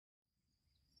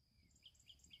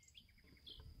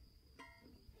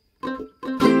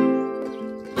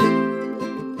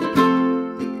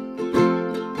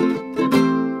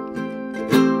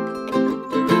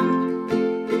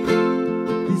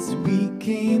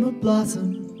became a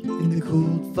blossom in the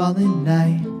cold falling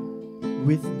night.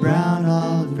 With brown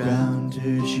all around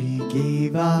her she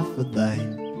gave off a light,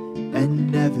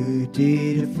 and never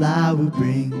did a flower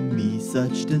bring me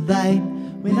such delight.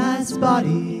 When I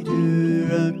spotted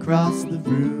her across the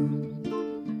room,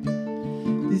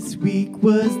 this week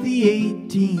was the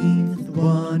 18th,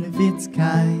 one of its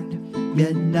kind,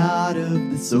 yet not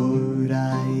of the sort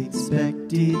I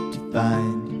expected to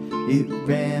find. It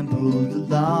rambled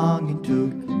along and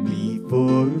took me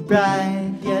for a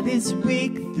ride. Yeah, this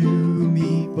week threw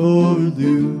me for a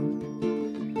loop.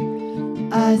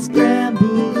 I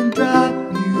scramble and drop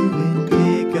you and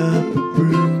pick up a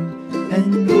broom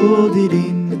and hold it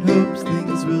in hopes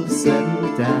things will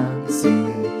settle down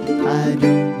soon. I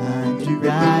don't mind to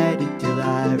ride it till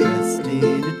I rest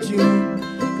in a tune.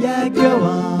 Yeah, go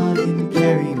on and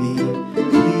carry me,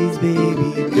 please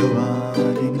baby, go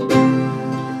on and croon.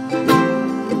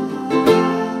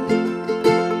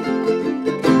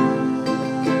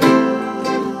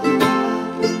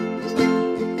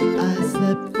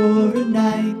 For a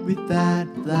night with that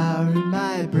flower in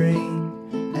my brain,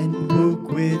 and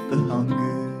woke with the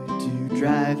hunger to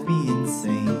drive me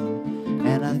insane.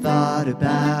 And I thought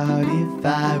about if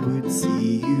I would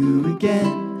see you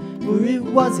again, for it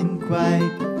wasn't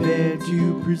quite fair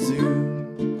to presume.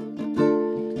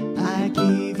 I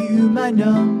gave you my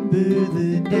number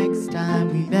the next time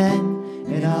we met,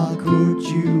 and I'll court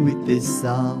you with this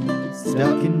song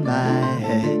stuck in my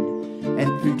head.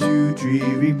 And for 2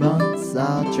 dreary months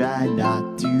I'll try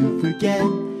not to forget,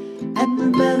 and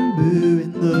remember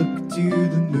and look to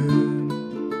the moon.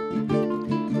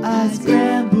 I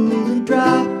scramble